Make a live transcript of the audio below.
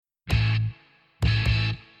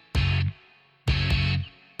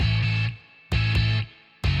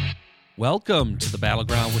Welcome to the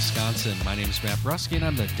Battleground, Wisconsin. My name is Matt Brusky, and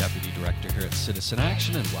I'm the Deputy Director here at Citizen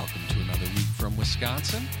Action, and welcome to another week from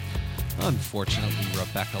Wisconsin. Unfortunately,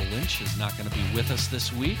 Rebecca Lynch is not going to be with us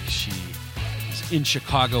this week. She is in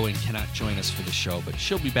Chicago and cannot join us for the show, but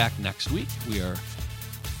she'll be back next week. We are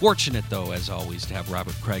fortunate, though, as always, to have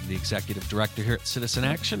Robert Craig, the Executive Director here at Citizen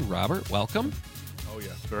Action. Robert, welcome. Oh,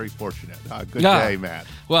 yes, very fortunate. Good day, Matt.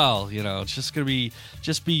 Well, it's just going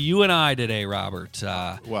to be you and I today, Robert.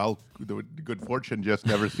 Well, the good fortune just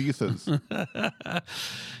never ceases.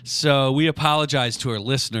 So we apologize to our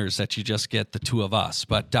listeners that you just get the two of us.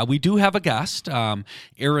 But we do have a guest.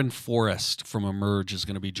 Aaron Forrest from Emerge is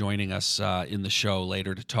going to be joining us in the show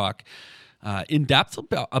later to talk in depth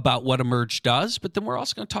about what Emerge does, but then we're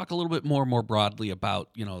also going to talk a little bit more broadly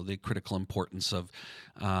about the critical importance of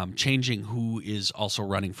changing who is also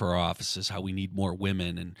running for our offices, how we need more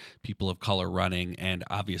women and people of color running, and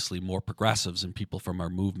obviously more progressives and people from our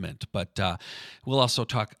movement. But we'll also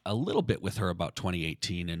talk a little bit with her about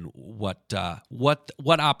 2018 and what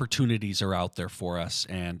opportunities are out there for us,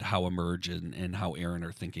 and how Emerge and how Aaron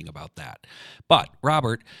are thinking about that. But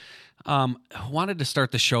Robert, I wanted to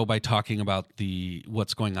start the show by talking about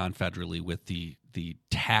what's going on federally with the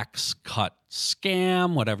tax cut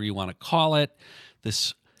scam, whatever you want to call it.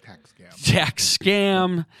 This tax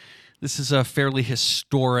scam. This is a fairly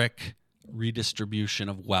historic redistribution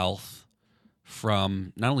of wealth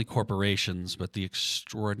from not only corporations but the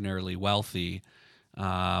extraordinarily wealthy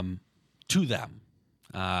to them.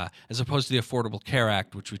 As opposed to the Affordable Care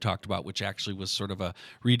Act, which we talked about, which actually was sort of a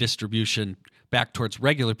redistribution back towards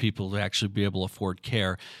regular people to actually be able to afford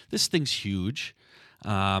care. This thing's huge,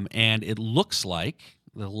 and it looks like,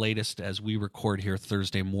 the latest as we record here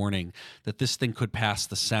Thursday morning, that this thing could pass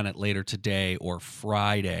the Senate later today or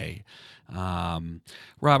Friday.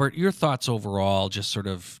 Robert, your thoughts overall, just sort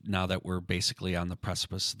of now that we're basically on the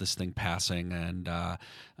precipice of this thing passing, and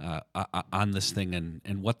on this thing,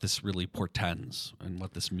 and what this really portends and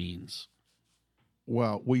what this means.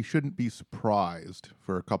 Well, we shouldn't be surprised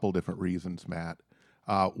for a couple different reasons, Matt.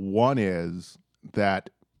 One is that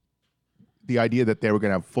the idea that they were going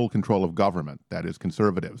to have full control of government, that is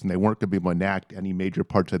conservatives, and they weren't going to be able to enact any major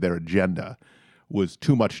parts of their agenda, was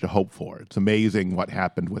too much to hope for. It's amazing what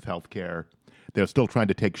happened with health care. They're still trying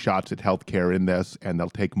to take shots at health care in this, and they'll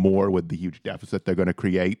take more with the huge deficit they're going to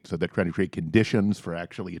create. So they're trying to create conditions for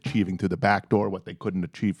actually achieving through the back door what they couldn't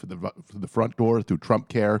achieve for the front door through Trump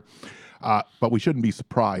care. But we shouldn't be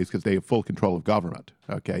surprised because they have full control of government,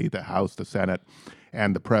 okay, the House, the Senate,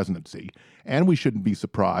 and the presidency. And we shouldn't be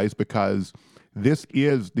surprised because this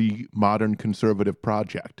is the modern conservative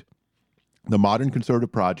project. The modern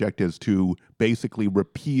conservative project is to basically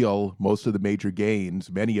repeal most of the major gains,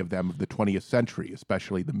 many of them of the 20th century,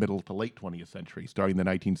 especially the middle to late 20th century, starting in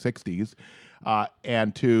the 1960s,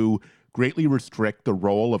 and to greatly restrict the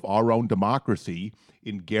role of our own democracy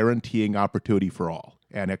in guaranteeing opportunity for all,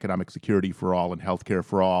 and economic security for all, and healthcare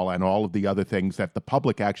for all, and all of the other things that the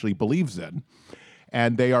public actually believes in.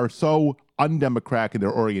 And they are so undemocratic in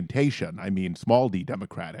their orientation, I mean small d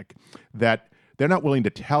democratic, that they're not willing to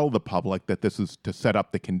tell the public that this is to set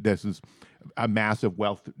up this is a massive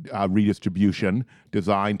wealth redistribution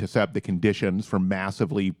designed to set up the conditions for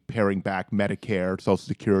massively paring back Medicare, Social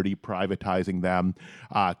Security, privatizing them,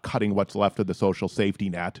 cutting what's left of the social safety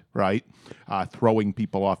net, right? Throwing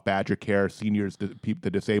people off Badger Care, seniors, the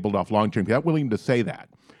disabled off long-term. They're not willing to say that.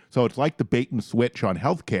 So it's like the bait and switch on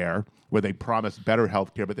health care, where they promised better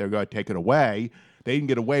health care, but they're going to take it away. They didn't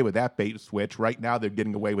get away with that bait and switch. Right now, they're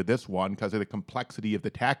getting away with this one because of the complexity of the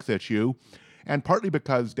tax issue, and partly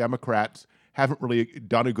because Democrats haven't really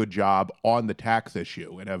done a good job on the tax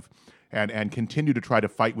issue and continue to try to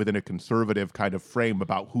fight within a conservative kind of frame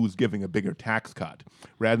about who's giving a bigger tax cut,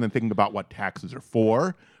 rather than thinking about what taxes are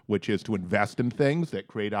for, which is to invest in things that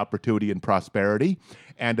create opportunity and prosperity,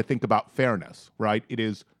 and to think about fairness, right? It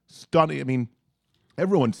is stunning. I mean,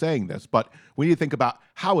 everyone's saying this, but we need to think about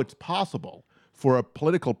how it's possible for a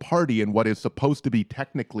political party in what is supposed to be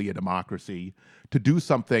technically a democracy to do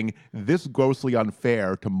something this grossly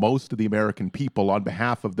unfair to most of the American people on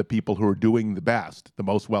behalf of the people who are doing the best, the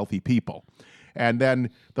most wealthy people. And then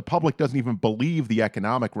the public doesn't even believe the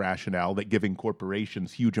economic rationale that giving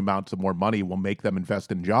corporations huge amounts of more money will make them invest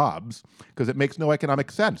in jobs, because it makes no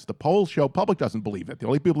economic sense. The polls show public doesn't believe it. The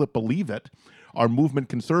only people that believe it are movement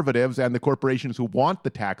conservatives and the corporations who want the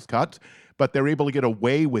tax cuts, but they're able to get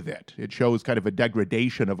away with it. It shows kind of a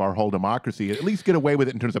degradation of our whole democracy, at least get away with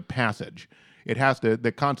it in terms of passage. It has to,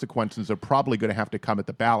 the consequences are probably going to have to come at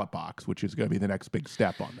the ballot box, which is going to be the next big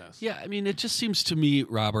step on this. Yeah, I mean, it just seems to me,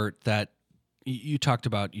 Robert, that you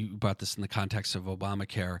brought this in the context of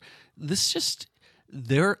Obamacare.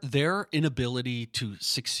 their inability to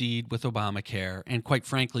succeed with Obamacare and, quite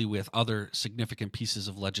frankly, with other significant pieces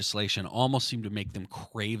of legislation almost seem to make them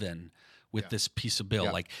craven with this piece of bill.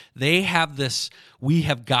 Yeah. Like, they have this, we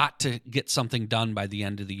have got to get something done by the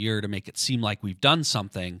end of the year to make it seem like we've done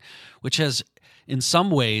something, which has in some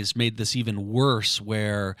ways made this even worse,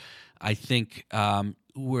 where I think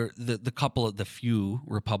were the couple of the few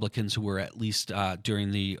Republicans who were at least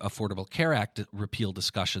during the Affordable Care Act repeal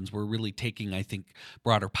discussions were really taking, I think,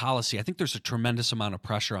 broader policy. I think there's a tremendous amount of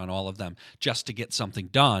pressure on all of them just to get something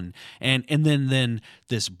done. And then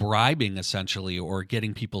this bribing, essentially, or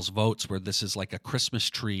getting people's votes, where this is like a Christmas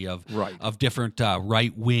tree of different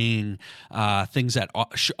right-wing things that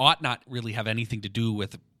ought not really have anything to do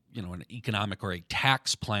with an economic or a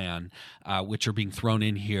tax plan, which are being thrown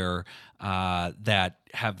in here that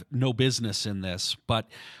have no business in this. But,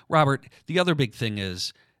 Robert, the other big thing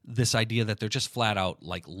is this idea that they're just flat out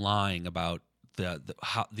like lying about the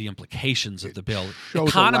implications of the bill.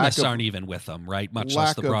 Economists aren't even with them, right? Much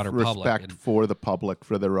less the broader public. Lack of respect for the public,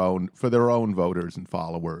 for their own voters and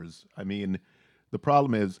followers. I mean, the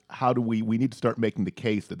problem is, how do we need to start making the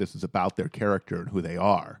case that this is about their character and who they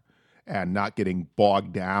are, and not getting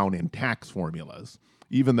bogged down in tax formulas,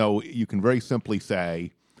 even though you can very simply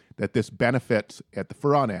say that this benefits at the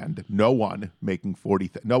front end no household making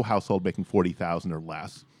 $40,000 or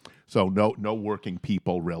less, so no working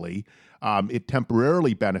people really. It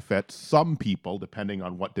temporarily benefits some people, depending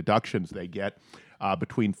on what deductions they get,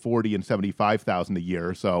 between $40,000 and $75,000 a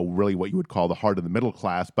year, so really what you would call the heart of the middle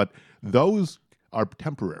class, but those are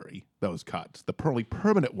temporary, those cuts. The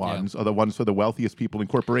permanent ones are the ones for the wealthiest people and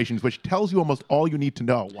corporations, which tells you almost all you need to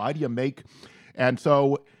know. Why do you make? And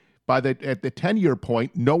so at the 10-year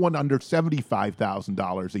point, no one under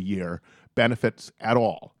 $75,000 a year benefits at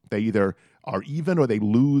all. They either are even or they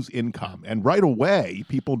lose income. And right away,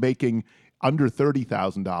 people making under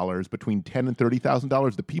 $30,000, between $10,000 and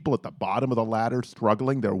 $30,000, the people at the bottom of the ladder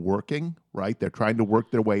struggling, they're working, right? They're trying to work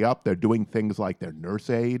their way up. They're doing things like they're nurse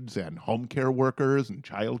aides and home care workers and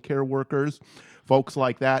child care workers, folks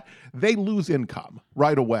like that. They lose income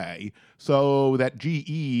right away so that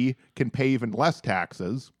GE can pay even less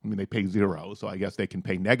taxes. I mean, they pay zero, so I guess they can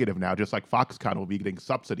pay negative now, just like Foxconn will be getting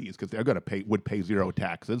subsidies because they're going to would pay zero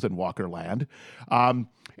taxes in Walkerland,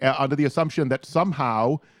 under the assumption that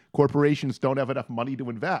somehow corporations don't have enough money to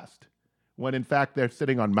invest, when in fact they're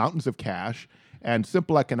sitting on mountains of cash. And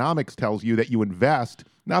simple economics tells you that you invest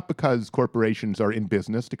not because corporations are in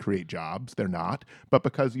business to create jobs, they're not, but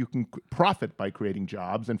because you can profit by creating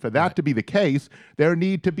jobs. And for that to be the case, there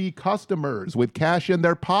need to be customers with cash in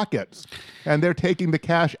their pockets. And they're taking the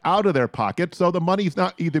cash out of their pockets, so the money's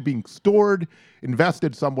not either being stored,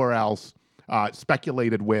 invested somewhere else,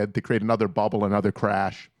 speculated with to create another bubble, another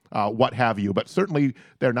crash, what have you. But certainly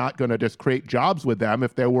they're not going to just create jobs with them.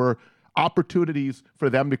 If there were opportunities for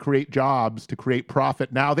them to create jobs, to create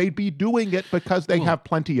profit now, they'd be doing it because they have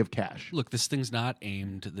plenty of cash. Look, this thing's not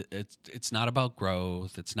aimed, it's not about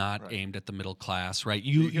growth. It's not aimed at the middle class, right?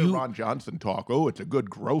 You hear Ron Johnson talk, it's a good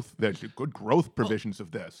growth, there's good growth provisions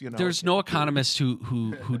of this. There's no economist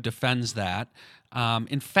who defends that.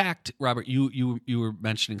 In fact, Robert, you were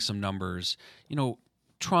mentioning some numbers.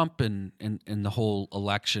 Trump and the whole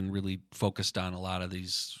election really focused on a lot of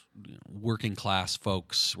these working class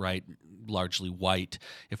folks, right? Largely white.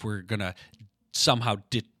 If we're going to somehow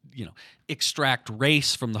extract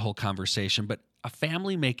race from the whole conversation, but a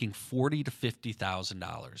family making $40,000 to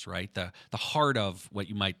 $50,000, right? The heart of what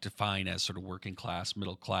you might define as sort of working class,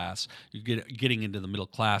 middle class. You're getting into the middle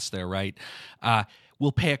class there, right?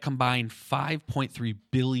 Will pay a combined $5.3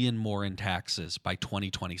 billion more in taxes by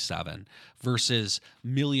 2027 versus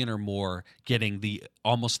million or more getting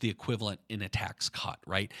almost the equivalent in a tax cut,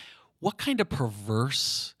 right? What kind of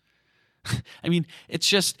perverse? I mean, it's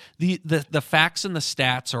just the facts and the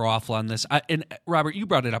stats are awful on this. And Robert, you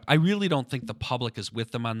brought it up. I really don't think the public is with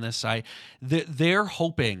them on this. They're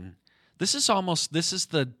hoping. This is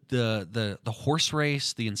the horse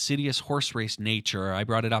race, the insidious horse race nature. I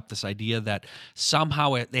brought it up, this idea that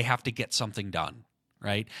somehow they have to get something done,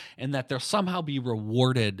 right? And that they'll somehow be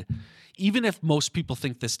rewarded, even if most people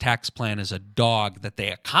think this tax plan is a dog, that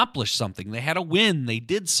they accomplished something. They had a win. They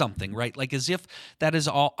did something, right? Like as if that is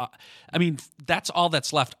all. That's all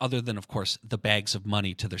that's left other than, of course, the bags of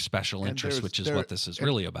money to their special interests, which is what this is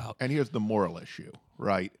really about. And here's the moral issue,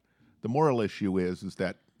 right? The moral issue is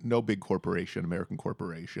that no big corporation, American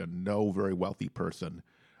corporation, no very wealthy person,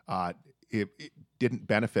 it didn't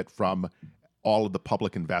benefit from all of the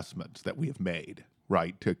public investments that we have made,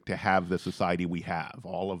 right, to have the society we have,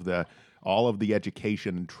 all of the all of the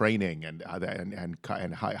education and training and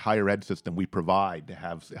higher ed system we provide to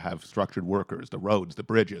have structured workers, the roads, the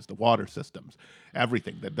bridges, the water systems,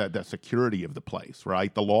 everything, the security of the place,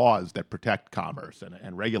 right? The laws that protect commerce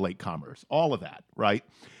and regulate commerce, all of that, right?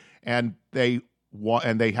 And they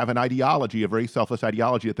have an ideology, a very selfless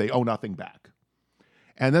ideology, that they owe nothing back.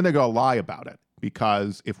 And then they're going to lie about it,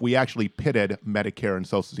 because if we actually pitted Medicare and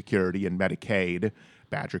Social Security and Medicaid,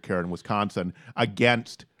 Badger Care in Wisconsin,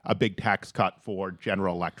 against a big tax cut for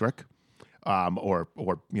General Electric or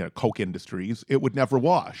Koch Industries, it would never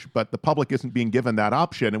wash. But the public isn't being given that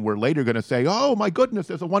option, and we're later going to say, oh my goodness,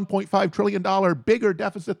 there's a $1.5 trillion bigger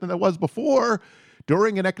deficit than there was before.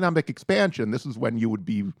 During an economic expansion, this is when you would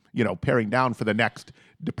be, paring down for the next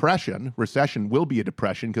depression. Recession will be a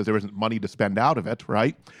depression because there isn't money to spend out of it,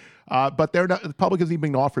 right? But the public isn't even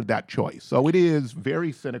being offered that choice. So it is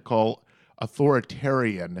very cynical,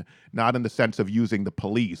 authoritarian, not in the sense of using the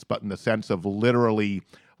police, but in the sense of literally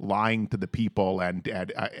lying to the people and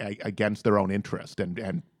against their own interest,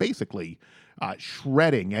 and basically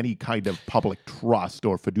shredding any kind of public trust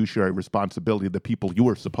or fiduciary responsibility of the people you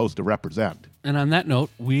are supposed to represent. And on that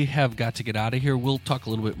note, we have got to get out of here. We'll talk a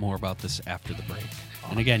little bit more about this after the break.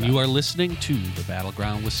 And again, you are listening to The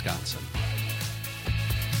Battleground Wisconsin.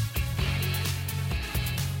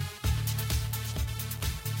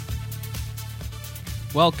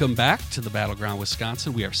 Welcome back to the Battleground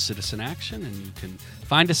Wisconsin. We are Citizen Action, and you can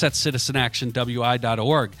find us at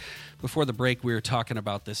citizenactionwi.org. Before the break, we were talking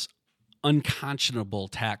about this unconscionable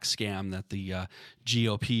tax scam that the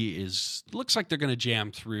GOP looks like they're going to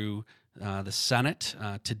jam through the Senate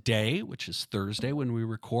today, which is Thursday when we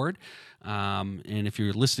record. And if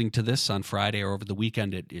you're listening to this on Friday or over the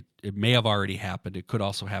weekend, it may have already happened. It could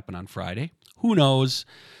also happen on Friday. Who knows?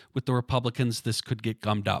 With the Republicans, this could get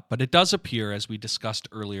gummed up. But it does appear, as we discussed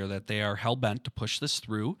earlier, that they are hell-bent to push this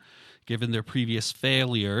through, given their previous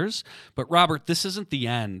failures. But, Robert, this isn't the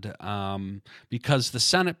end, because the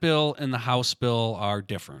Senate bill and the House bill are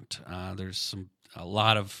different. There's a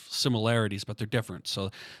lot of similarities, but they're different.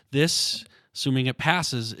 So this, assuming it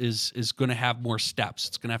passes, is going to have more steps.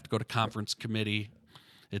 It's going to have to go to conference committee.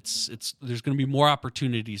 There's going to be more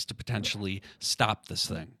opportunities to potentially stop this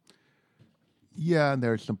thing. Yeah, and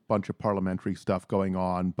there's a bunch of parliamentary stuff going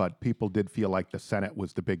on, but people did feel like the Senate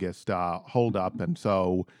was the biggest holdup, and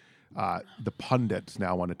so the pundits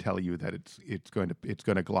now want to tell you that it's going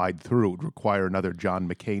to glide through. It would require another John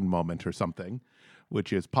McCain moment or something,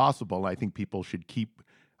 which is possible. I think people should keep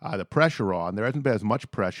the pressure on. There hasn't been as much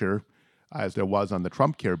pressure as there was on the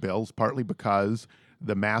Trump care bills, partly because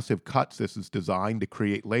the massive cuts this is designed to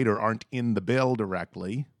create later aren't in the bill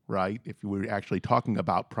directly, right? If you were actually talking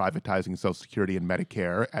about privatizing Social Security and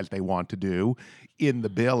Medicare, as they want to do, in the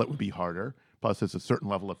bill it would be harder. Plus, there's a certain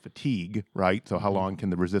level of fatigue, right? So how long can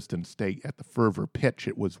the resistance stay at the fervor pitch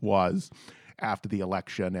it was after the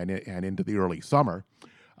election and into the early summer?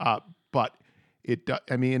 But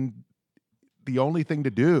the only thing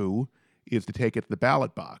to do is to take it to the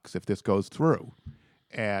ballot box if this goes through.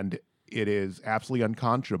 And it is absolutely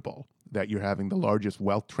unconscionable that you're having the largest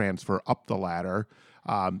wealth transfer up the ladder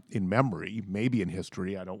in memory, maybe in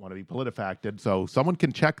history. I don't want to be PolitiFacted, so someone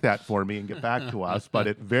can check that for me and get back to us. But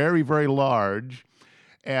it's very, very large.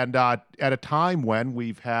 And at a time when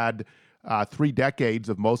we've had 3 decades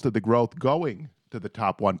of most of the growth going to the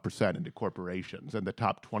top 1% into corporations and the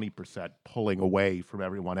top 20% pulling away from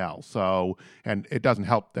everyone else. So, and it doesn't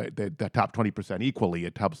help the top 20% equally.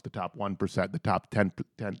 It helps the top 1%, the top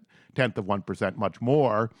 10th of 1% much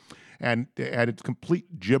more. And it's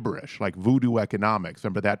complete gibberish, like voodoo economics.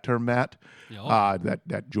 Remember that term, Matt? Yeah.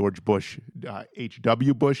 That George Bush,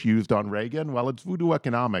 H.W. Bush used on Reagan? Well, it's voodoo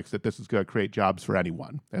economics that this is going to create jobs for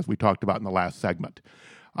anyone, as we talked about in the last segment.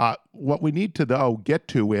 What we need to, though, get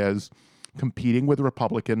to is competing with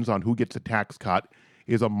Republicans on who gets a tax cut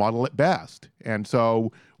is a muddle at best. And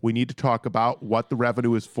so we need to talk about what the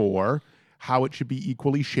revenue is for, how it should be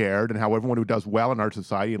equally shared, and how everyone who does well in our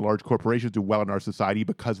society and large corporations do well in our society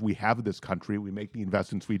because we have this country, we make the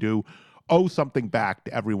investments we do, owe something back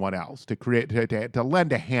to everyone else, to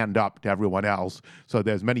lend a hand up to everyone else so that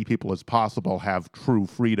as many people as possible have true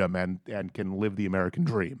freedom and can live the American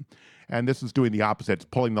dream. And this is doing the opposite. It's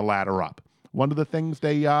pulling the ladder up. One of the things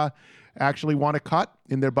they actually want to cut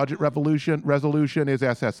in their budget resolution is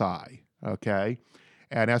SSI, okay?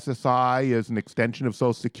 And SSI is an extension of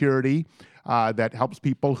Social Security that helps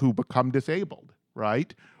people who become disabled,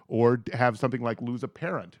 right? Or have something like lose a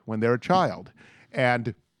parent when they're a child.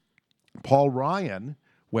 And Paul Ryan,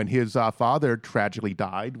 when his father tragically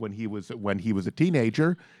died when he was a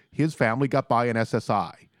teenager, his family got by an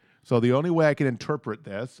SSI. So the only way I can interpret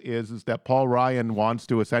this is that Paul Ryan wants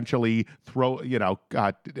to essentially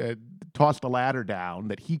toss the ladder down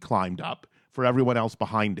that he climbed up for everyone else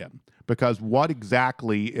behind him. Because what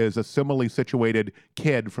exactly is a similarly situated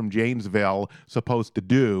kid from Janesville supposed to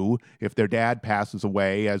do if their dad passes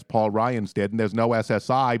away, as Paul Ryan's did, and there's no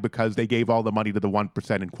SSI because they gave all the money to the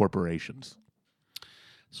 1% in corporations?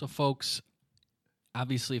 So, folks,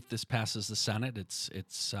 obviously, if this passes the Senate,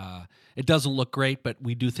 it doesn't look great, but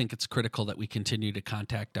we do think it's critical that we continue to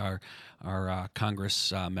contact our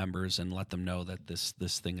Congress members and let them know that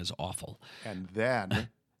this thing is awful. And then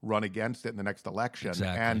run against it in the next election.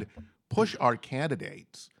 Exactly. And push our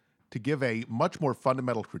candidates to give a much more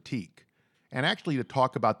fundamental critique and actually to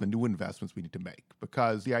talk about the new investments we need to make.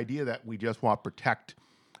 Because the idea that we just want to protect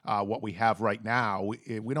what we have right now, we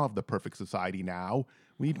don't have the perfect society now.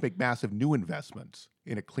 We need to make massive new investments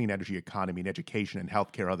in a clean energy economy, in education and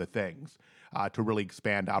healthcare, other things, to really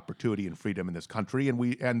expand opportunity and freedom in this country.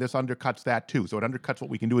 And this undercuts that too. So it undercuts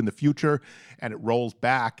what we can do in the future, and it rolls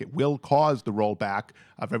back. It will cause the rollback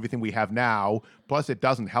of everything we have now. Plus, it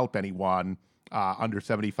doesn't help anyone under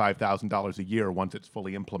 $75,000 a year once it's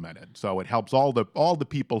fully implemented. So it helps all the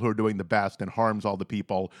people who are doing the best and harms all the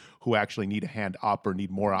people who actually need a hand up or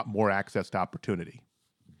need more access to opportunity.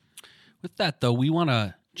 With that, though, we want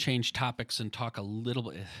to change topics and talk a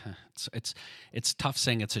little bit. It's tough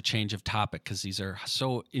saying it's a change of topic because these are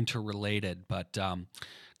so interrelated. But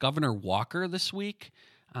Governor Walker this week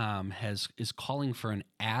is calling for an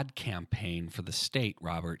ad campaign for the state.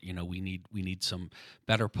 Robert, we need some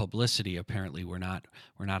better publicity. Apparently, we're not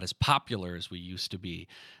as popular as we used to be.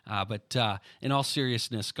 But in all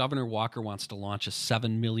seriousness, Governor Walker wants to launch a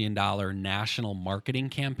 $7 million national marketing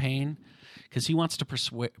campaign because he wants to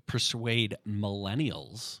persuade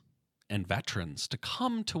millennials and veterans to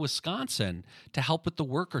come to Wisconsin to help with the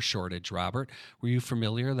worker shortage. Robert, were you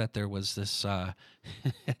familiar that there was this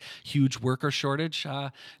huge worker shortage?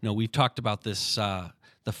 No, we've talked about this,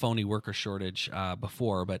 the phony worker shortage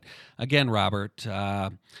before. But again, Robert,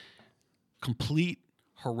 complete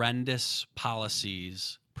horrendous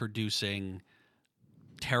policies producing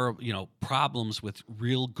terrible, problems with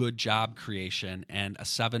real good job creation, and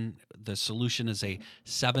the solution is a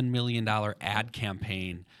 $7 million ad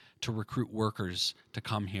campaign to recruit workers to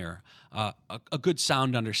come here. A good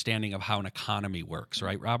sound understanding of how an economy works,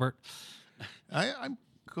 right, Robert? I'm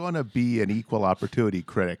going to be an equal opportunity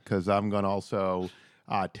critic because I'm going to also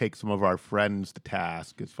take some of our friends to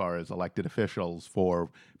task as far as elected officials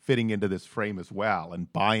for fitting into this frame as well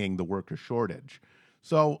and buying the worker shortage.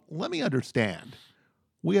 So let me understand.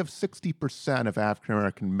 We have 60% of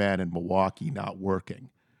African-American men in Milwaukee not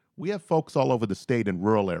working. We have folks all over the state in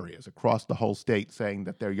rural areas across the whole state saying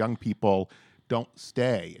that their young people don't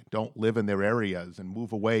stay, don't live in their areas and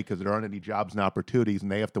move away because there aren't any jobs and opportunities,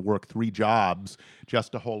 and they have to work 3 jobs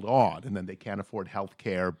just to hold on, and then they can't afford health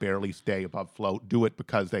care, barely stay above float, do it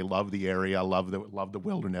because they love the area, love the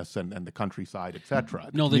wilderness and the countryside, et cetera.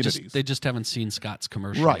 No, they just haven't seen Scott's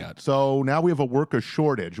commercial yet. Right. So now we have a worker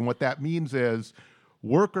shortage, and what that means is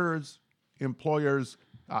workers, employers,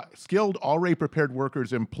 skilled, already prepared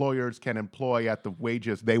workers, employers can employ at the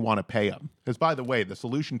wages they want to pay them. Because, by the way, the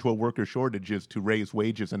solution to a worker shortage is to raise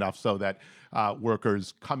wages enough so that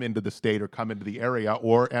workers come into the state or come into the area.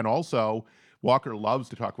 And also, Walker loves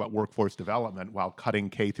to talk about workforce development while cutting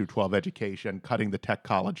K through 12 education, cutting the tech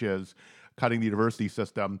colleges, cutting the university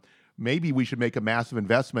system. Maybe we should make a massive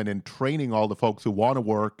investment in training all the folks who want to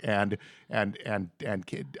work and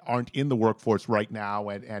aren't in the workforce right now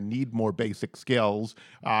and need more basic skills,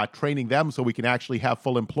 training them so we can actually have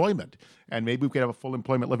full employment. And maybe we could have a full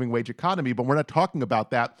employment living wage economy, but we're not talking about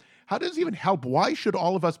that. How does it even help? Why should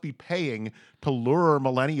all of us be paying to lure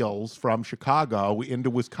millennials from Chicago into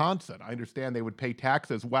Wisconsin? I understand they would pay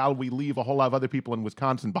taxes while we leave a whole lot of other people in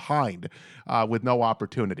Wisconsin behind with no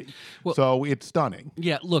opportunity. Well, so it's stunning.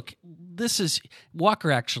 Yeah, look, Walker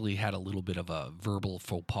actually had a little bit of a verbal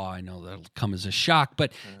faux pas. I know that'll come as a shock,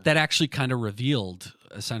 but that actually kind of revealed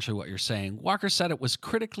essentially what you're saying. Walker said it was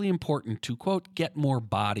critically important to, quote, get more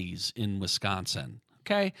bodies in Wisconsin.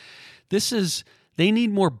 Okay? They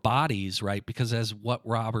need more bodies, right? Because as what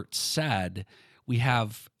Robert said, we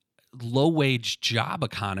have low-wage job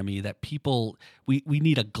economy that we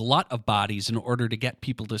need a glut of bodies in order to get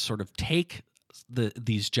people to sort of take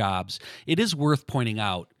these jobs. It is worth pointing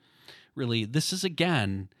out, really, this is,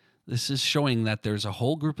 again, This is showing that there's a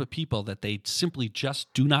whole group of people that they simply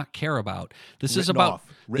just do not care about. This is Written about off.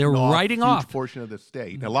 they're Written off writing a huge off portion of the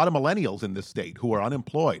state. And a lot of millennials in this state who are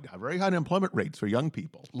unemployed, have very high unemployment rates for young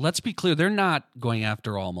people. Let's be clear, they're not going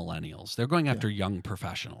after all millennials. They're going after young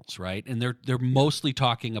professionals, right? And they're mostly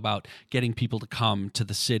talking about getting people to come to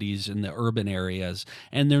the cities and the urban areas,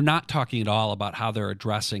 and they're not talking at all about how they're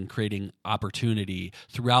addressing creating opportunity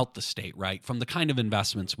throughout the state, right? From the kind of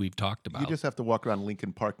investments we've talked about. You just have to walk around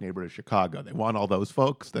Lincoln Park neighborhood of Chicago. They want all those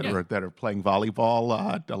folks that Yeah. are playing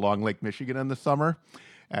volleyball along Lake Michigan in the summer,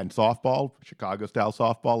 and softball, Chicago-style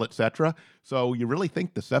softball, etc. So you really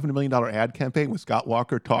think the $70 million ad campaign with Scott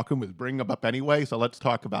Walker talking was bringing them up anyway? So let's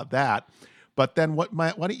talk about that. But then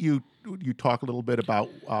why don't you talk a little bit about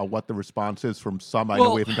what the response is from some? I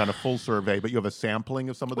know we haven't done a full survey, but you have a sampling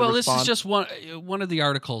of some of the response? Well, this is just one of the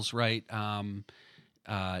articles, right?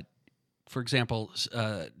 For example,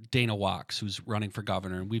 Dana Wachs, who's running for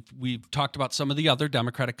governor, and we've talked about some of the other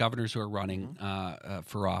Democratic governors who are running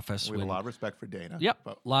for office. We have a lot of respect for Dana. Yep,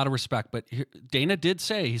 a lot of respect. But Dana did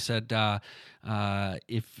say, he said that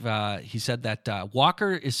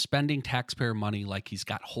Walker is spending taxpayer money like he's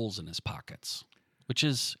got holes in his pockets, which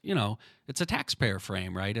is, it's a taxpayer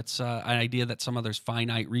frame, right? It's an idea that some of there's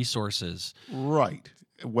finite resources. Right.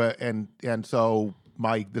 And so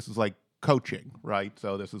this is like coaching, right?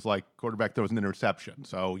 So this is like quarterback throws an interception.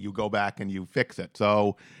 So you go back and you fix it.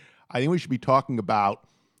 So I think we should be talking about,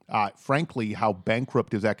 frankly, how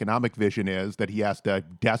bankrupt his economic vision is, that he has to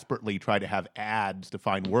desperately try to have ads to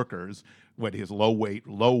find workers when his low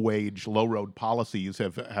wage, low road policies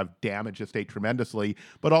have damaged the state tremendously,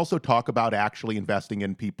 but also talk about actually investing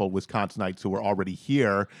in people, Wisconsinites who are already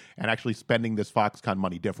here, and actually spending this Foxconn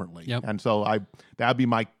money differently. Yep. And so that would be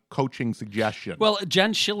my coaching suggestion. Well,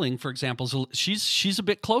 Jen Schilling, for example, she's a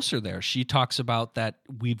bit closer there. She talks about that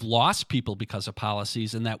we've lost people because of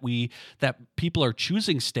policies, and that people are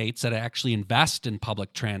choosing states that actually invest in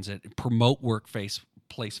public transit, promote workplace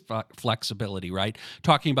flexibility, right?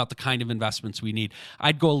 Talking about the kind of investments we need.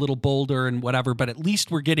 I'd go a little bolder and whatever, but at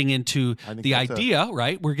least we're getting into the idea,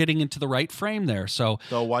 right? We're getting into the right frame there. So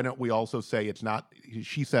why don't we also say it's not,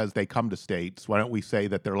 she says they come to states. Why don't we say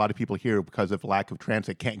that there are a lot of people here because of lack of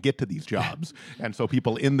transit can't get to these jobs. And so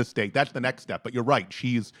people in the state, that's the next step. But you're right.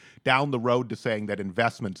 She's down the road to saying that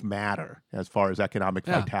investments matter as far as economic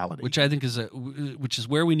vitality. Which I think which is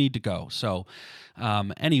where we need to go. So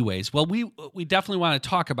anyways, well, we definitely want to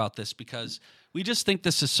talk about this because we just think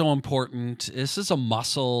this is so important. This is a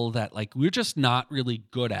muscle that we're just not really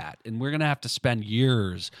good at, and we're going to have to spend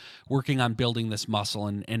years working on building this muscle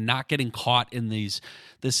and not getting caught in this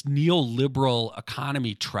neoliberal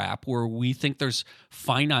economy trap where we think there's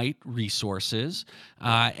finite resources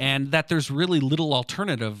and that there's really little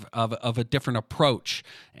alternative of a different approach,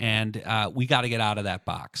 and we got to get out of that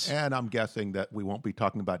box. And I'm guessing that we won't be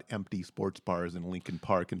talking about empty sports bars in Lincoln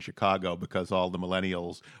Park in Chicago because all the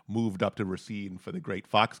millennials moved up to Racine for the great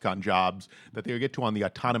Foxconn jobs that they would get to on the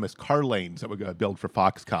autonomous car lanes that we're going to build for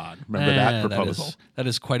Foxconn. Remember that proposal? That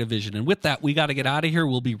is quite a vision. And with that, we got to get out of here.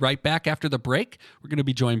 We'll be right back after the break. We're going to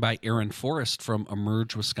be joined by Erin Forrest from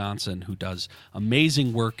Emerge Wisconsin, who does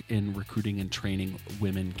amazing work in recruiting and training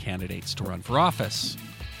women candidates to run for office.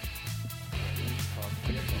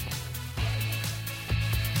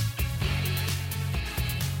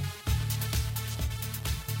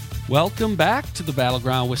 Welcome back to the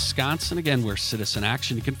Battleground Wisconsin. Again, we're Citizen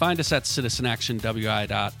Action. You can find us at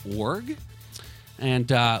citizenactionwi.org. And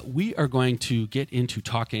we are going to get into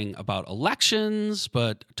talking about elections,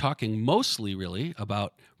 but talking mostly really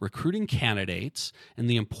about recruiting candidates and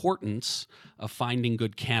the importance of finding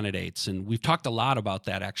good candidates. And we've talked a lot about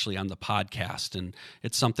that actually on the podcast. And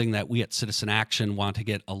it's something that we at Citizen Action want to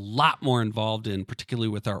get a lot more involved in, particularly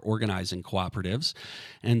with our organizing cooperatives.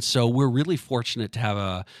 And so we're really fortunate to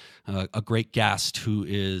have a great guest who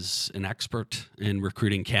is an expert in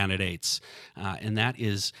recruiting candidates. And that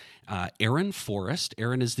is Erin Forrest.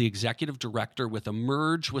 Erin is the executive director with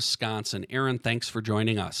Emerge Wisconsin. Erin, thanks for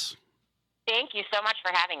joining us. Thank you so much for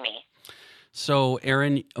having me. So,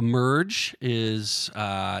 Erin, Emerge is,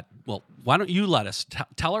 why don't you let us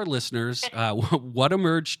tell our listeners what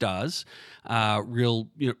Emerge does, top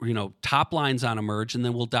lines on Emerge, and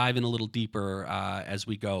then we'll dive in a little deeper as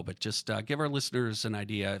we go. But just give our listeners an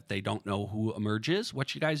idea, if they don't know who Emerge is,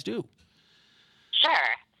 what you guys do. Sure.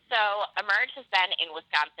 So, Emerge has been in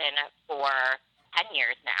Wisconsin for 10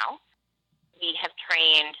 years now. We have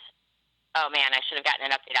trained... Oh, man, I should have gotten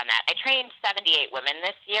an update on that. I trained 78 women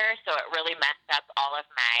this year, so it really messed up all of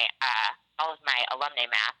my alumni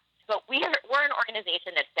math. But we're an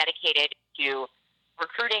organization that's dedicated to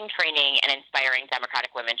recruiting, training, and inspiring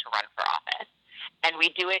Democratic women to run for office. and we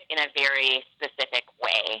do it in a very specific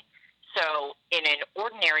way. So in an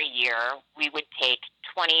ordinary year, we would take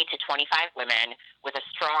 20 to 25 women with a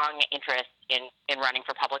strong interest in running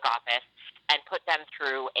for public office and put them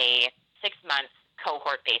through a 6-month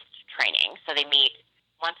cohort-based training. So they meet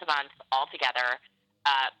once a month all together,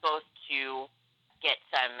 both to get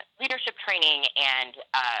some leadership training and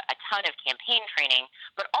a ton of campaign training,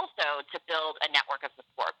 but also to build a network of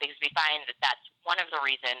support, because we find that that's one of the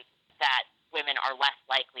reasons that women are less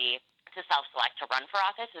likely to self-select to run for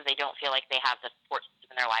office, is they don't feel like they have the support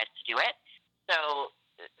system in their lives to do it. So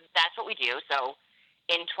that's what we do. So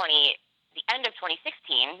in the end of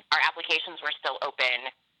 2016, our applications were still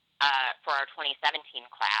open for our 2017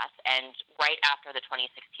 class, and right after the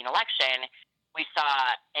 2016 election, we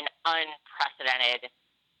saw an unprecedented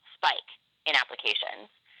spike in applications.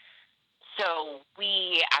 So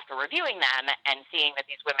we, after reviewing them and seeing that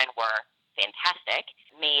these women were fantastic,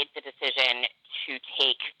 made the decision to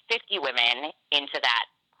take 50 women into that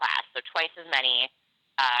class, so twice as many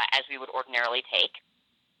as we would ordinarily take.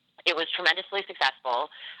 It was tremendously successful.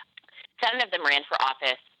 7 of them ran for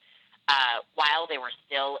office while they were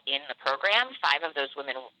still in the program. 5 of those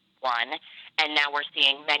women won, and now we're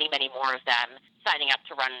seeing many, many more of them signing up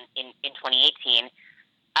to run in 2018.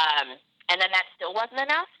 And then that still wasn't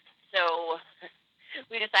enough, so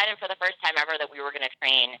we decided for the first time ever that we were going to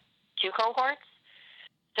train 2 cohorts.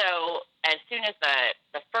 So as soon as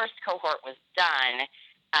the first cohort was done,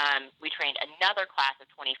 we trained another class of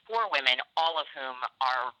 24 women, all of whom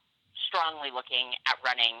are strongly looking at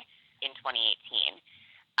running in 2018.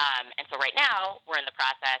 And so right now, we're in the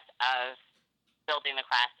process of building the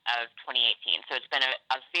class of 2018. So it's been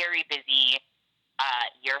a very busy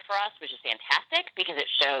year for us, which is fantastic, because it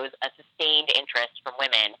shows a sustained interest from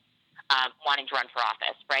women wanting to run for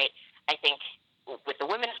office, right? I think with the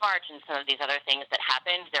Women's March and some of these other things that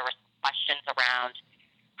happened, there were questions around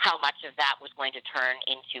how much of that was going to turn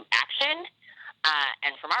into action.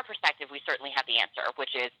 And from our perspective, we certainly have the answer,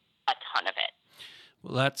 which is a ton of it.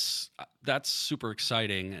 Well, that's super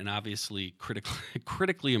exciting and obviously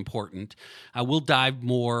critically important. We'll dive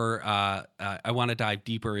more. I want to dive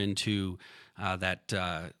deeper into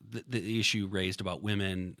the issue raised about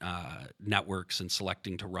women networks and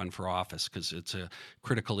selecting to run for office, because it's a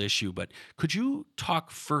critical issue. But could you talk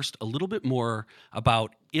first a little bit more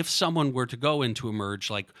about, if someone were to go into Emerge,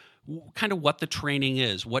 like kind of what the training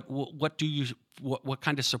is? What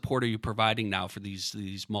kind of support are you providing now for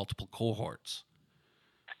these multiple cohorts?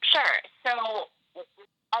 Sure. So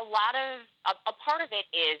a part of it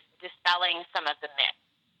is dispelling some of the myths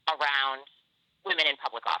around women in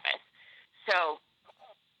public office. So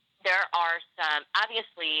there are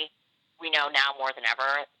obviously, we know now more than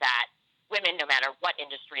ever that women, no matter what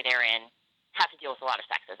industry they're in, have to deal with a lot of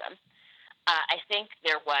sexism. I think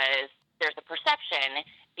there's a perception,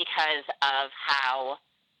 because of how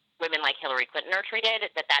women like Hillary Clinton are treated,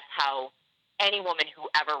 that's how any woman who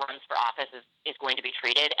ever runs for office is going to be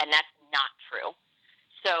treated, and that's not true.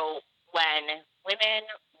 So when women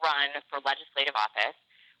run for legislative office,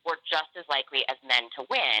 we're just as likely as men to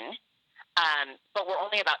win, but we're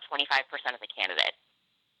only about 25% of the candidates.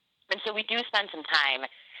 And so we do spend some time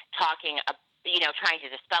talking, trying to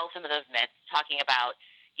dispel some of those myths, talking about,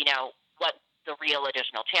 what the real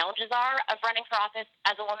additional challenges are of running for office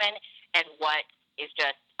as a woman, and what is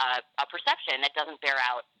just a perception that doesn't bear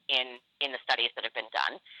out in the studies that have been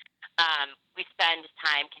done. We spend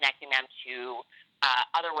time connecting them to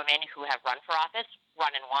other women who have run for office,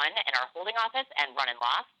 run and won, and are holding office, and run and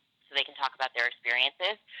lost, so they can talk about their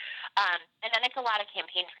experiences. And then it's a lot of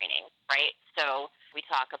campaign training, right? So we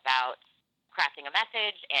talk about crafting a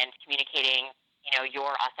message and communicating,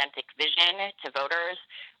 your authentic vision to voters.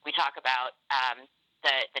 We talk about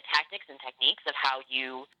the tactics and techniques of how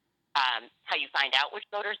you find out which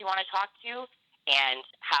voters you want to talk to, and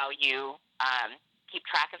how you keep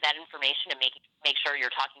track of that information and make sure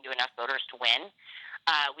you're talking to enough voters to win.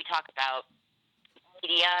 We talk about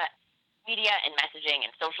media and messaging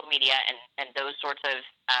and social media and those sorts of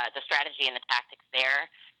the strategy and the tactics there.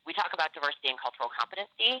 We talk about diversity and cultural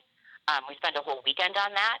competency. We spend a whole weekend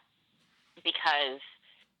on that, because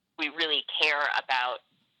we really care about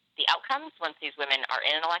the outcomes once these women are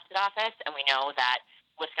in an elected office, and we know that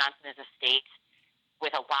Wisconsin is a state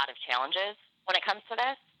with a lot of challenges when it comes to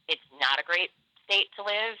this. It's not a great state to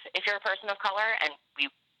live if you're a person of color, and we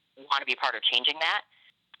want to be part of changing that.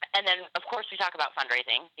 And then, of course, we talk about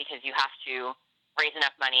fundraising, because you have to raise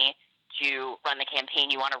enough money to run the campaign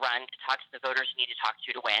you want to run, to talk to the voters you need to talk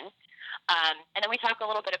to win. And then we talk a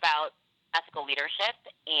little bit about ethical leadership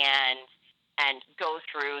and go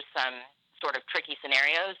through some sort of tricky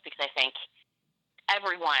scenarios, because I think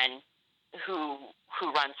everyone who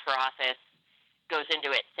runs for office goes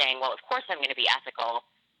into it saying, well, of course I'm going to be ethical,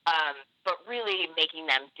 but really making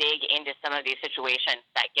them dig into some of these situations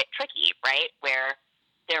that get tricky, right, where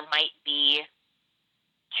there might be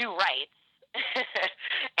two rights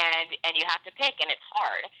and you have to pick, and it's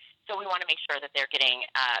hard. So we want to make sure that they're getting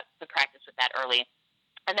the practice with that early.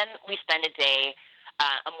 And then we spend a day,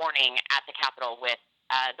 a morning at the Capitol with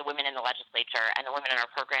the women in the legislature, and the women in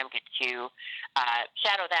our program get to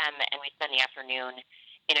shadow them, and we spend the afternoon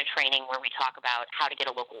in a training where we talk about how to get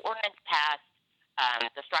a local ordinance passed,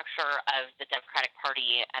 the structure of the Democratic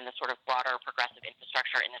Party, and the sort of broader progressive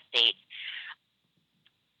infrastructure in the state.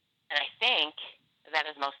 And I think that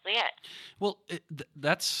is mostly it. Well,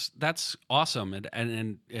 that's awesome,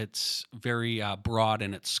 and it's very broad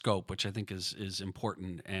in its scope, which I think is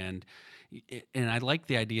important. And I like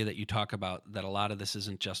the idea that you talk about that a lot of this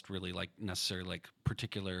isn't just really like necessarily like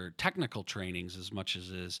particular technical trainings as much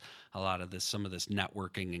as is a lot of this, some of this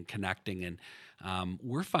networking and connecting. And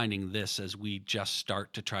we're finding this as we just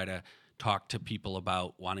start to try to talk to people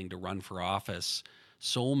about wanting to run for office.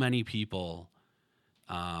 So many people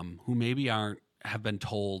who maybe have been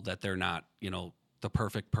told that they're not, the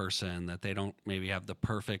perfect person, that they don't maybe have the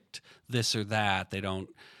perfect this or that. They're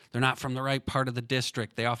not from the right part of the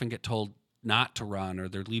district. They often get told not to run, or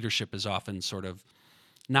their leadership is often sort of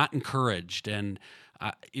not encouraged. And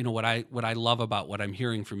what I love about what I'm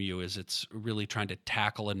hearing from you is it's really trying to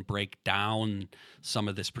tackle and break down some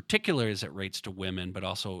of this, particularly as it relates to women, but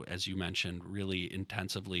also, as you mentioned, really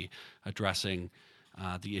intensively addressing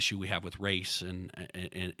the issue we have with race and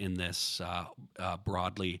in this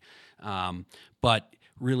broadly, but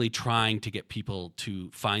really trying to get people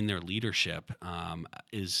to find their leadership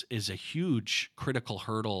is a huge critical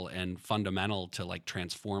hurdle and fundamental to like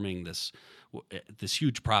transforming this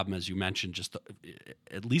huge problem, as you mentioned, just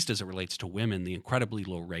at least as it relates to women, the incredibly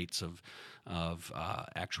low rates of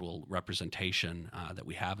actual representation that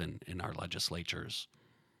we have in our legislatures.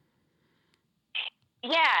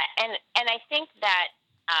 Yeah, and I think that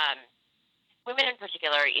women in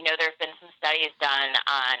particular, there have been some studies done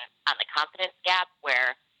on the confidence gap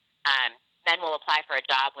where men will apply for a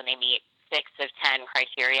job when they meet 6 of 10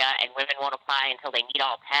 criteria, and women won't apply until they meet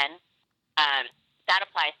all 10. That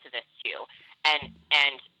applies to this too, and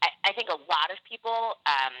I think a lot of people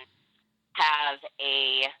have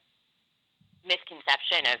a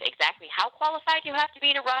misconception of exactly how qualified you have to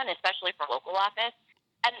be to run, especially for local office,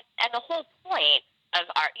 and the whole point of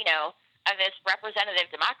our, of this representative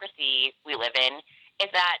democracy we live in is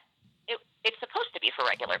that it's supposed to be for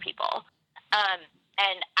regular people.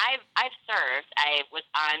 And I've served. I was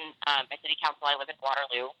on my city council. I live in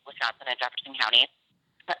Waterloo, Wisconsin, in Jefferson County,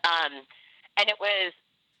 and it was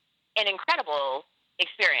an incredible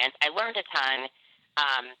experience. I learned a ton.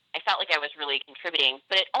 I felt like I was really contributing,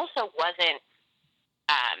 but it also wasn't.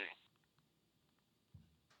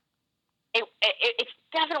 It's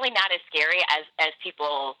definitely not as scary as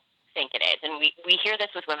people think it is. And we hear this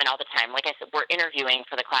with women all the time. Like I said, we're interviewing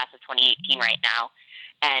for the class of 2018 right now.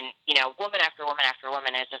 And, woman after woman after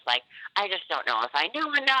woman is just like, I just don't know if I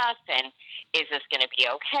know enough. And is this going to be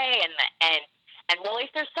okay? And well, if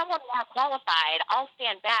there's someone more qualified, I'll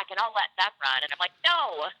stand back and I'll let them run. And I'm like,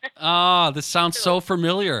 no. Oh, this sounds so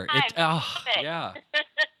familiar. Yeah.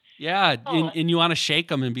 Yeah, and you want to shake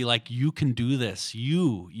them and be like, "You can do this.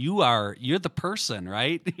 You're the person,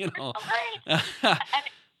 right?" Right.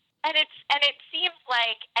 and it seems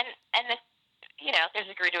like, and this, there's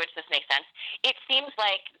a degree to which this makes sense. It seems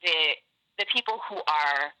like the people who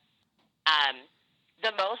are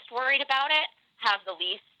the most worried about it have the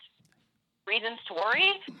least reasons to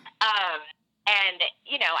worry. And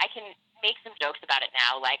I can make some jokes about it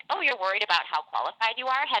now, like, "Oh, you're worried about how qualified you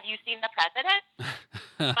are? Have you seen the president?"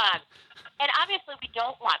 And obviously we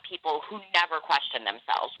don't want people who never question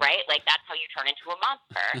themselves, right? Like that's how you turn into a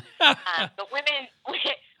monster. But women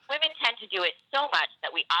tend to do it so much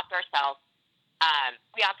that we opt ourselves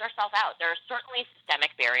out. There are certainly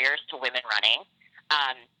systemic barriers to women running,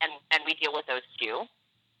 and we deal with those too.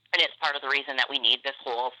 And it's part of the reason that we need this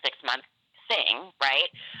whole 6-month thing,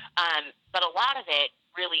 right? But a lot of it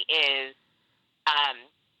really is,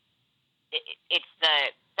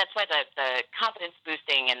 that's why the confidence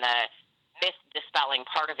boosting and the myth dispelling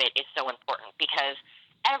part of it is so important, because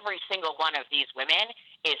every single one of these women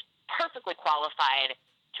is perfectly qualified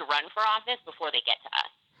to run for office before they get to us,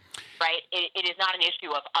 right? It is not an issue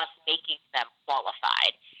of us making them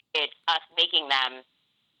qualified. It's us making them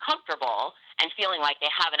comfortable and feeling like they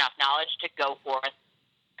have enough knowledge to go forth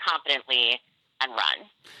confidently and run.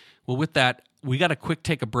 Well, with that, we got to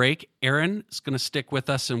take a break. Aaron is going to stick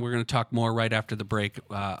with us, and we're going to talk more right after the break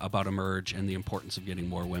about Emerge and the importance of getting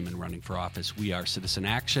more women running for office. We are Citizen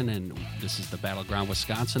Action, and this is the Battleground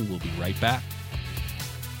Wisconsin. We'll be right back.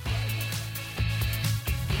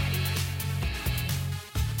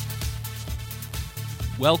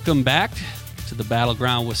 Welcome back to the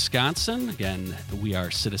Battleground Wisconsin. Again, we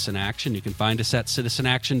are Citizen Action. You can find us at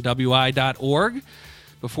citizenactionwi.org.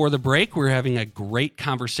 Before the break, we're having a great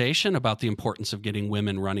conversation about the importance of getting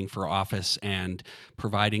women running for office and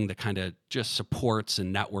providing the kind of just supports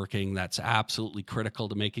and networking that's absolutely critical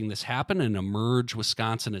to making this happen. And Emerge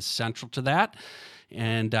Wisconsin is central to that.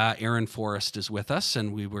 And Aaron Forrest is with us,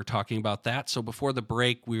 and we were talking about that. So before the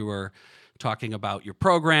break, we were talking about your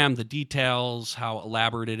program, the details, how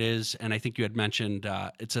elaborate it is. And I think you had mentioned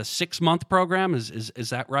it's a 6-month program. Is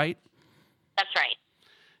that right? That's right.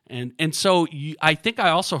 And so I think I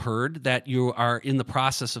also heard that you are in the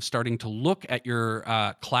process of starting to look at your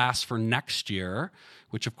class for next year,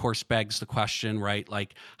 which of course begs the question, right?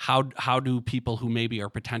 Like how do people who maybe are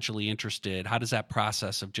potentially interested, how does that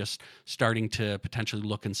process of just starting to potentially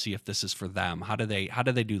look and see if this is for them, how do they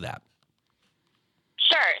do that?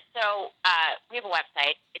 Sure. So we have a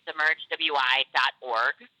website. It's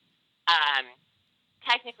emergewi.org.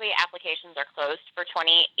 Technically, applications are closed for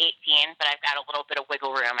 2018, but I've got a little bit of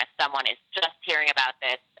wiggle room. If someone is just hearing about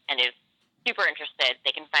this and is super interested, they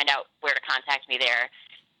can find out where to contact me there,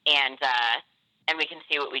 and we can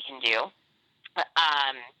see what we can do. But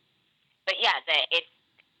yeah, it's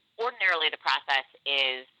ordinarily the process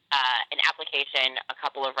is an application, a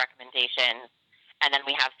couple of recommendations, and then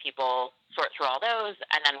we have people sort through all those,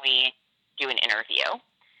 and then we do an interview.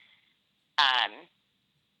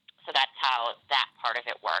 So that's how that part of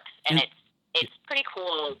it works. And it's pretty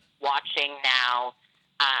cool watching now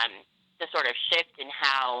the sort of shift in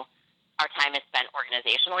how our time is spent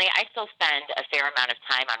organizationally. I still spend a fair amount of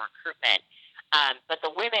time on recruitment, but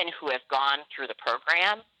the women who have gone through the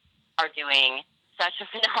program are doing such a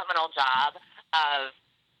phenomenal job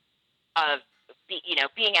of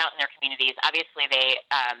being out in their communities. Obviously, they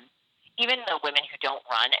even the women who don't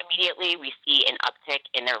run immediately, we see an uptick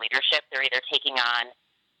in their leadership. They're either taking on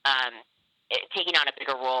a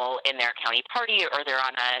bigger role in their county party, or they're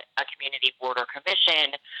on a community board or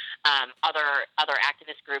commission. Other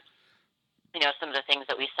activist groups, some of the things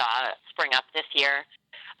that we saw spring up this year.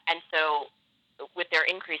 And so with their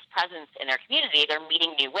increased presence in their community, they're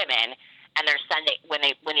meeting new women, and they're sending, when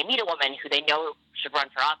they meet a woman who they know should run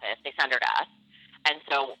for office, they send her to us. And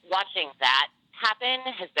so watching that happen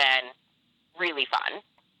has been really fun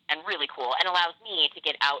and really cool, and allows me to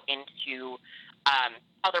get out into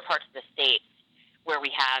other parts of the state where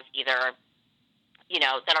we have either,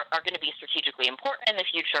 that are going to be strategically important in the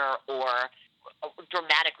future, or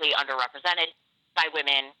dramatically underrepresented by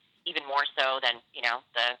women, even more so than,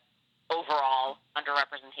 the overall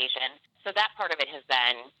underrepresentation. So that part of it has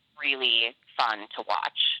been really fun to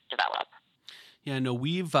watch develop. Yeah, no,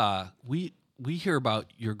 we hear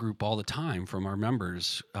about your group all the time from our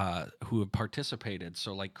members who have participated.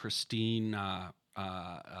 So like Christine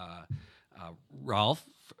Rolfe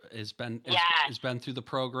has been through the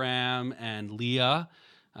program, and Leah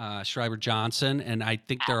Schreiber Johnson, and I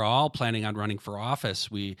think they're all planning on running for office.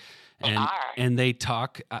 And they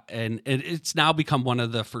talk, and it's now become one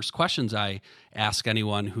of the first questions I ask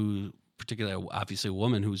anyone who, particularly obviously a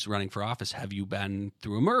woman who's running for office: have you been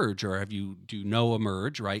through Emerge, or do you know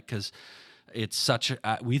Emerge? Right, because it's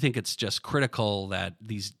we think it's just critical that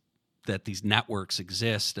these networks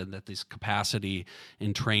exist, and that this capacity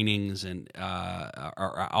in trainings and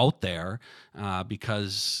are out there,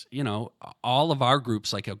 because all of our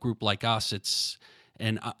groups, like a group like us,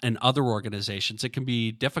 and other organizations, it can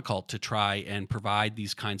be difficult to try and provide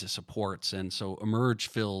these kinds of supports. And so Emerge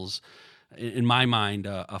fills, in my mind,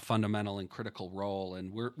 a fundamental and critical role.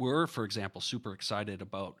 And we're, for example, super excited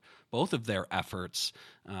about both of their efforts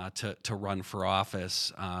to run for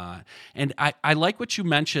office. And I like what you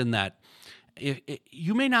mentioned, that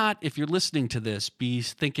you may not, if you're listening to this, be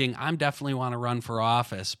thinking, I'm definitely want to run for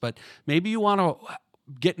office, but maybe you want to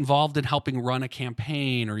get involved in helping run a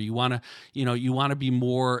campaign, or you want to be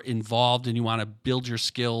more involved, and you want to build your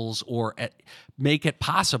skills, or make it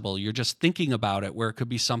possible. You're just thinking about it, where it could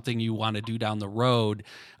be something you want to do down the road.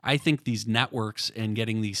 I think these networks and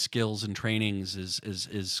getting these skills and trainings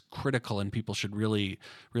is critical, and people should really,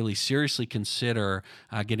 really seriously consider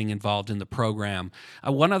getting involved in the program.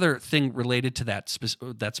 One other thing related to that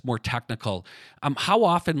that's more technical: how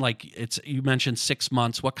often, you mentioned 6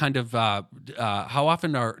 months. What kind of how often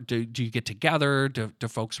do you get together? Do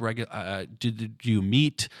folks do you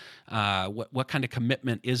meet? What kind of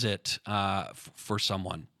commitment is it for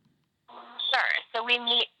someone? So we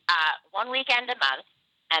meet one weekend a month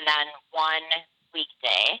and then one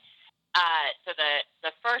weekday. So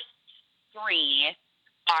the first three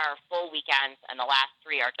are full weekends, and the last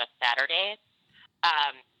three are just Saturdays.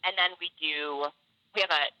 And then we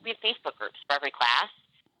have Facebook groups for every class,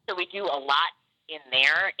 so we do a lot in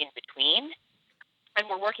there in between, and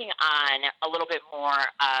we're working on a little bit more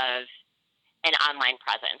of an online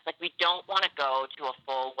presence. Like, we don't want to go to a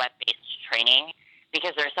full web-based training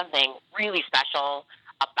because there's something really special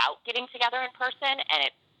about getting together in person,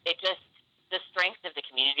 and it just, the strength of the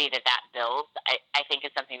community that builds, I think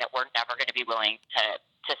is something that we're never going to be willing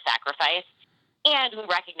to sacrifice. And we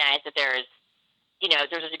recognize that there's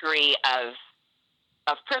a degree of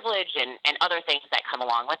privilege and other things that come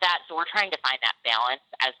along with that. So we're trying to find that balance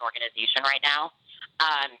as an organization right now.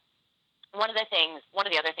 One of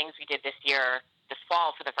the other things we did this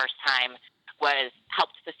fall for the first time, was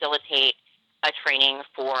helped facilitate a training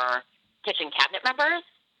for kitchen cabinet members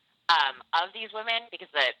of these women, because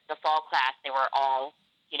the fall class, they were all,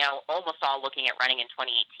 almost all looking at running in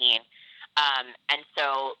 2018. And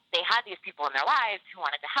so they had these people in their lives who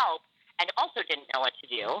wanted to help and also didn't know what to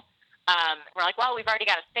do. We're like, well, we've already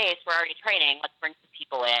got a space. We're already training. Let's bring some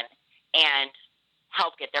people in and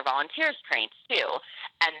help get their volunteers trained too.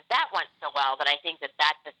 And that went so well that I think that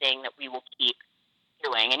that's the thing that we will keep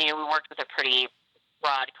doing. And, we worked with a pretty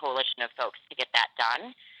broad coalition of folks to get that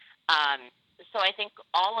done. So I think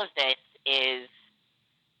all of this is,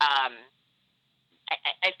 I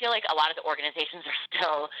feel like a lot of the organizations are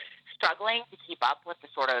still struggling to keep up with the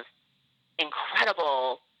sort of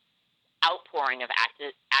incredible outpouring of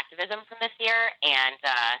activism from this year, and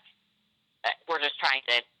we're just trying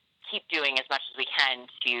to keep doing as much as we can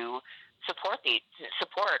to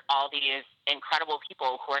support all these incredible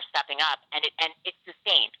people who are stepping up, and it's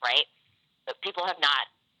sustained, right? But people have not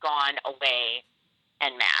gone away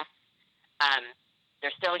en masse.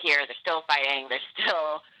 They're still here. They're still fighting. They're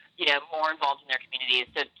still, more involved in their communities.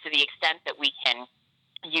 So to the extent that we can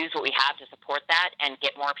use what we have to support that and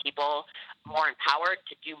get more people more empowered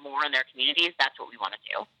to do more in their communities, that's what we want to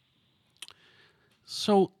do.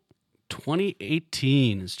 So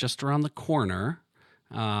 2018 is just around the corner.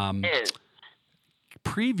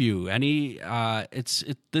 Preview any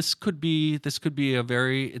this could be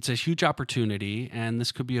it's a huge opportunity, and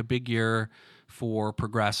this could be a big year for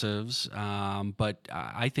progressives, but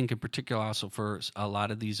I think in particular also for a lot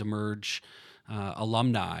of these Emerge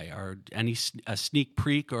alumni. Or a sneak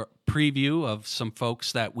peek or preview of some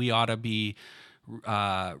folks that we ought to be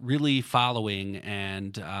really following,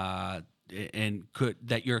 and that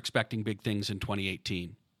you're expecting big things in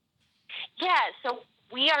 2018? Yeah, so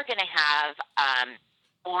we are going to have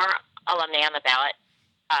more alumni on the ballot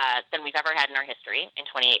than we've ever had in our history in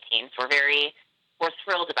 2018. So we're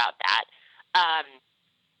thrilled about that.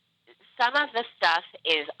 Some of the stuff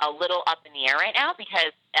is a little up in the air right now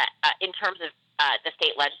because in terms of the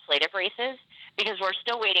state legislative races, because we're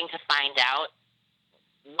still waiting to find out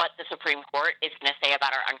what the Supreme Court is going to say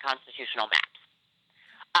about our unconstitutional maps.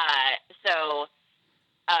 So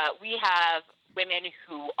we have women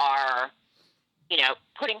who are,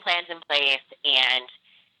 putting plans in place and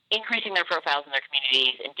increasing their profiles in their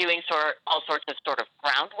communities and doing all sorts of sort of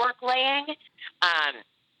groundwork laying.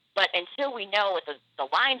 But until we know what the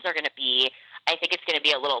lines are going to be, I think it's going to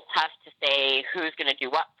be a little tough to say who's going to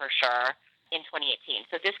do what for sure in 2018.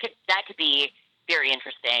 So that could be very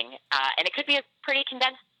interesting, and it could be a pretty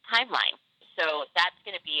condensed timeline. So that's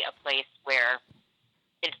going to be a place where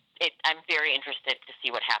I'm very interested to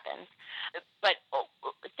see what happens. But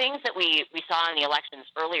things that we saw in the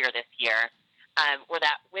elections earlier this year were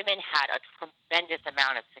that women had a tremendous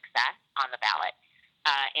amount of success on the ballot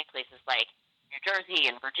in places like New Jersey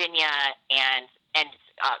and Virginia and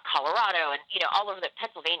Colorado, and all over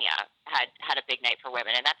Pennsylvania had a big night for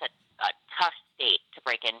women, and that's a tough state to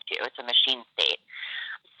break into. It's a machine state.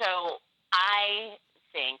 So I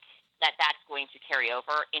think that that's going to carry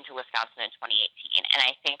over into Wisconsin in 2018. And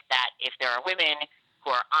I think that if there are women who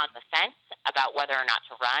are on the fence about whether or not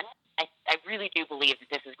to run, I really do believe that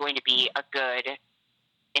this is going to be a good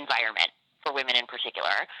environment for women in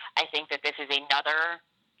particular. I think that this is another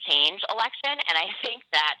change election, and I think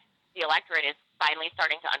that the electorate is finally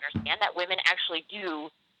starting to understand that women actually do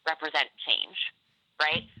represent change,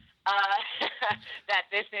 right? That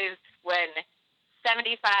this is when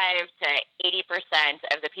 75 to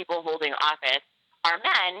 80% of the people holding office are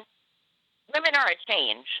men. Women are a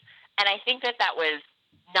change, and I think that was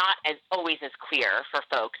not always as clear for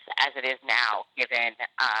folks as it is now, given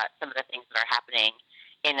some of the things that are happening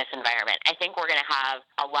in this environment. I think we're going to have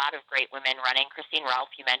a lot of great women running. Christine Ralph,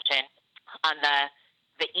 you mentioned, on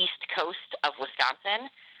the east coast of Wisconsin.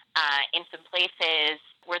 in some places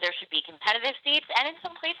where there should be competitive seats, and in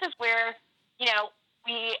some places where,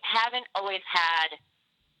 we haven't always had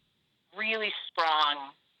really strong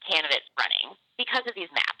candidates running because of these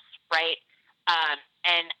maps, right?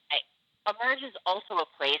 Emerge is also a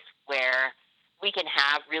place where we can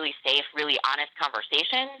have really safe, really honest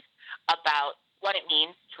conversations about what it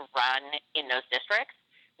means to run in those districts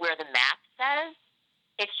where the map says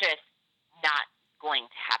it's just not going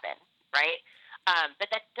to happen, right? But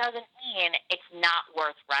that doesn't mean it's not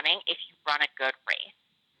worth running if you run a good race.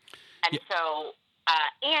 And so,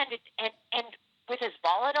 and with as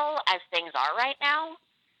volatile as things are right now,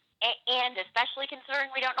 and especially considering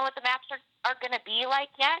we don't know what the maps are going to be like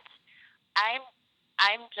yet,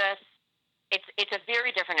 I'm just, it's a very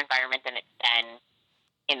different environment than it's been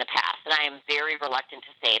in the past. And I am very reluctant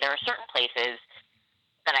to say there are certain places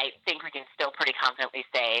that I think we can still pretty confidently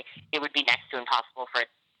say it would be next to impossible for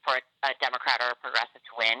a Democrat or a progressive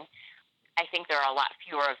to win. I think there are a lot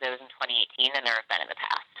fewer of those in 2018 than there have been in the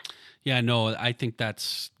past. Yeah, no, I think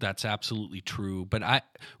that's absolutely true. But I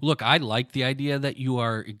like the idea that you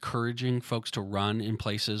are encouraging folks to run in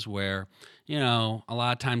places where, a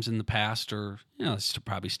lot of times in the past, or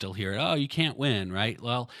probably still hear it, oh, you can't win, right?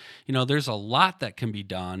 Well, there's a lot that can be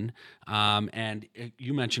done. And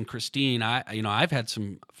you mentioned Christine. I've had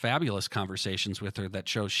some fabulous conversations with her that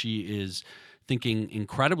show she is thinking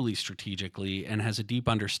incredibly strategically and has a deep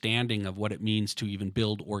understanding of what it means to even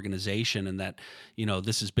build organization, and that,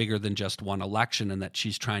 this is bigger than just one election, and that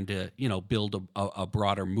she's trying to, build a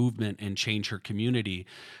broader movement and change her community.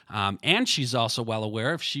 And she's also well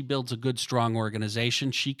aware if she builds a good, strong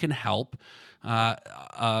organization, she can help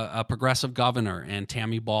a progressive governor and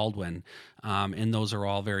Tammy Baldwin. And those are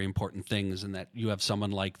all very important things. And that you have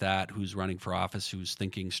someone like that who's running for office, who's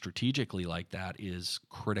thinking strategically like that, is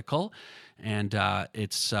critical. And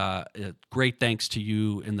it's great thanks to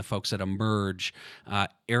you and the folks at Emerge.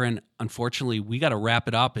 Erin, unfortunately, we got to wrap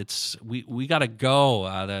it up. We got to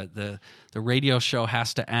go. The radio show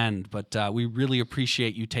has to end, but we really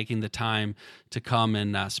appreciate you taking the time to come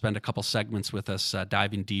and spend a couple segments with us,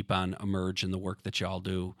 diving deep on Emerge and the work that y'all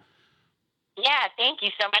do. Yeah, thank you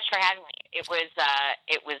so much for having me. It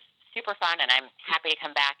was super fun, and I'm happy to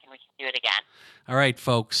come back and we can do it again. All right,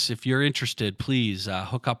 folks, if you're interested, please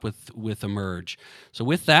hook up with Emerge. So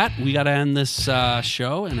with that, we got to end this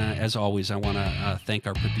show, and as always, I want to thank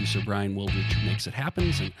our producer, Brian Wildridge, who makes it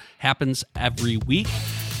happen, and happens every week.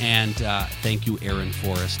 And thank you, Erin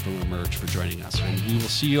Forrest from Emerge, for joining us. And we will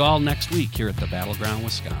see you all next week here at the Battleground,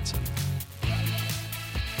 Wisconsin.